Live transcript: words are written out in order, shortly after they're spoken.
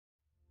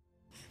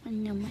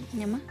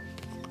Nyama.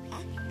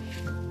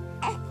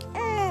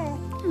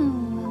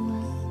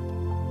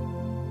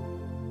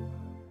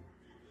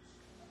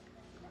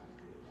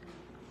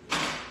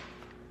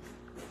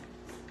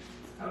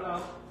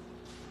 Hello.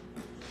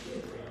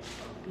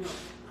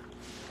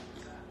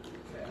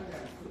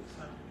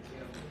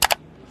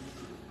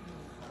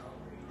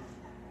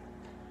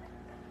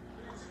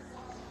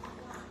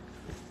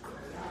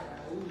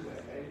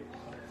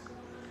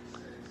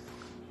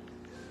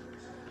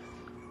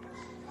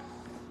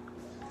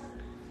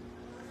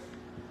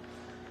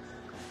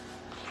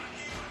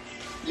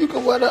 You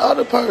can wear the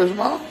other purse,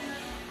 Mom.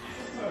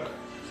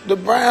 The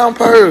brown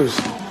purse.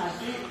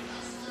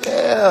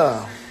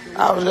 Yeah.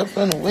 I was just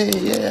finna win,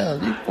 yeah.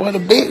 You wear the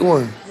big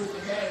one.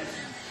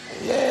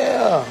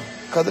 Yeah.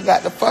 Because it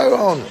got the fur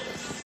on it.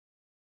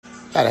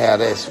 Gotta have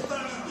that shit.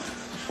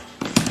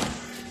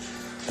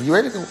 You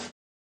ready to go?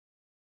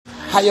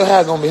 How your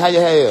hair gonna be? How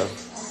your hair?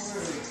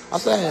 I'm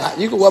saying,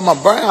 you can wear my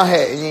brown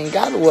hat and you ain't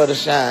gotta wear the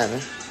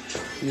shining.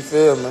 You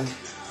feel me?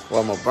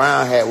 Wear my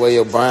brown hat, wear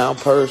your brown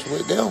purse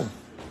with them.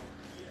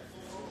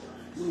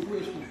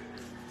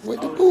 With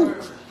the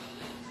boots.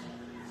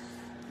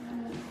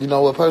 You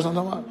know what purse I'm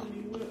talking about?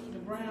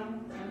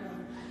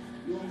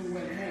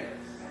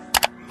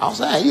 I'm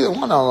saying either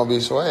one of them gonna be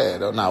swag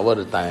though. Nah, what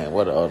the thing?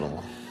 What the other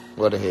one?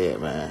 What the head,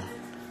 man?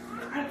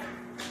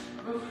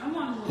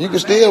 You can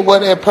still wear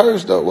that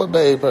purse though. What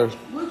baby purse?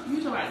 You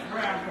talking about the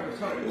brown purse?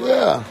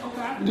 Yeah.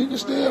 You can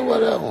still wear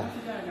that one.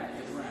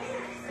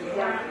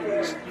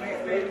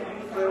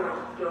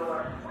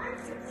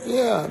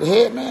 Yeah, the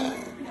head,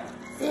 man.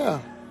 Yeah.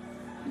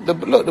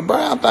 Look, the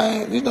brown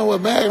thing, you know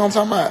what bag I'm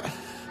talking about?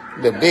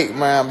 The big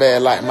brown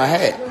bag like my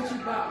hat.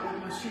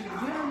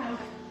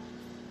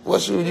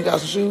 What shoes? You got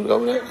some shoes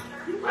over there?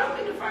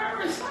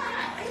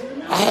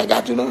 I had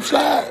got you them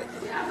slide.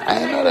 I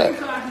didn't know that.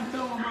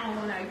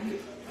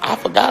 I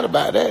forgot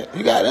about that.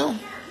 You got them?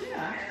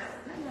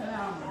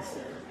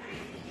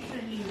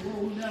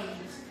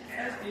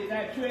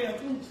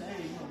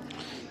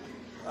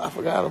 I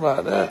forgot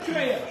about that.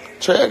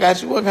 Trail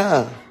got you what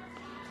kind?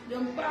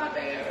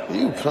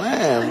 You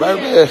playing,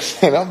 baby?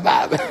 Shit, I'm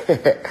about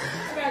it.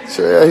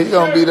 Trail, he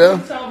gonna be there.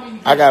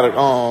 I gotta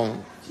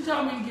She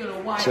told me to get a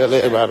white tell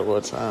everybody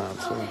what time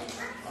too.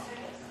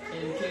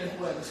 and just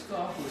wear the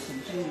scarf with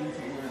some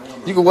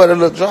jeans. You can wear the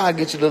little drop,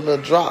 get you the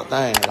little drop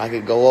thing, like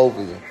it go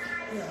over you,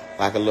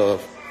 like a little.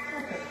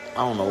 I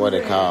don't know what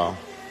they call.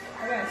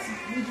 I gotta see.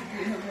 We should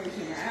get her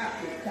version of the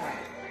outfit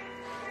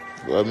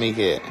type. What me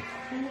get? She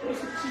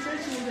said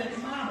she was at the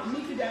mall, but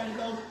Mika down to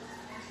go.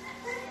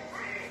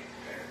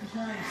 I'm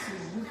trying to see.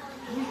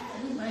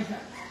 We might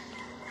have.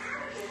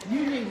 You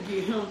need to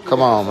get him.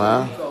 Come on,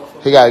 man.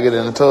 He gotta get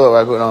in the tub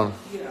right quick on.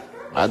 Yeah.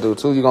 I do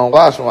too. You gonna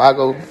wash them? I'm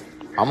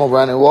gonna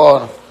run in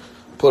water,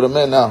 put them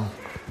in now.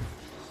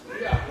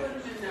 Yeah, put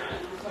them in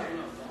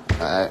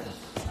now. All right.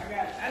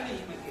 I need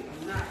to get them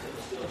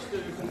nachos still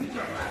stupid because we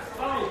talking about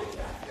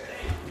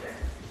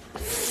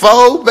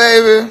Four,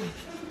 baby.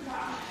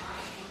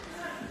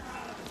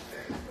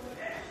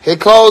 His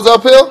clothes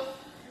up here?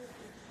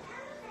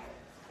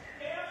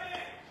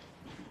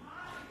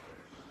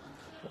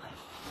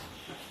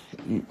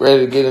 You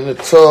ready to get in the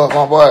tub,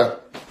 my boy?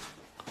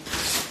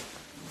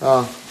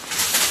 Wow.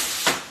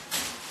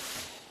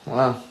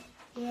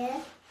 Yeah.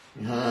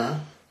 Huh?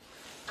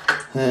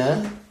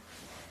 Huh?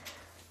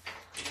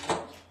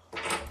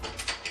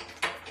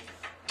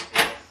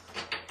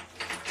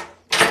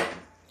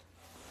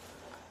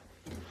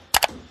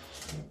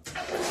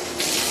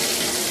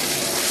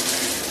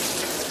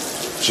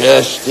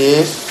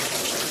 Justice.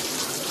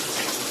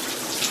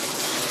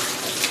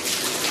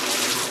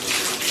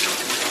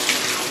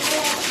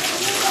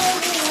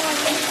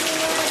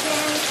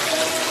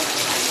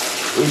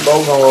 We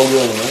both gonna go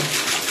get him, man.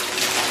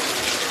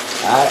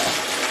 Alright.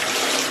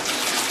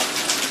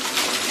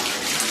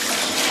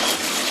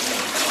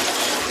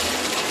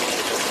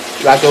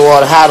 You like your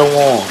water hot or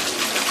warm?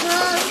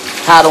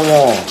 Hot or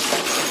warm?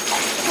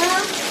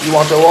 You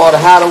want your water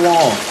hot or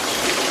warm?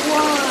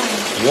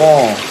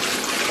 Warm.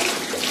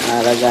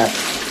 Alright, I got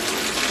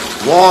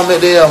you. Warm it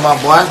there, my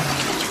boy.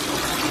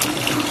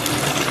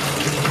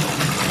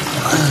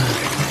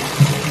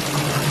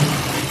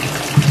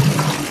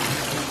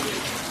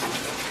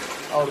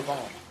 Hold the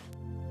phone.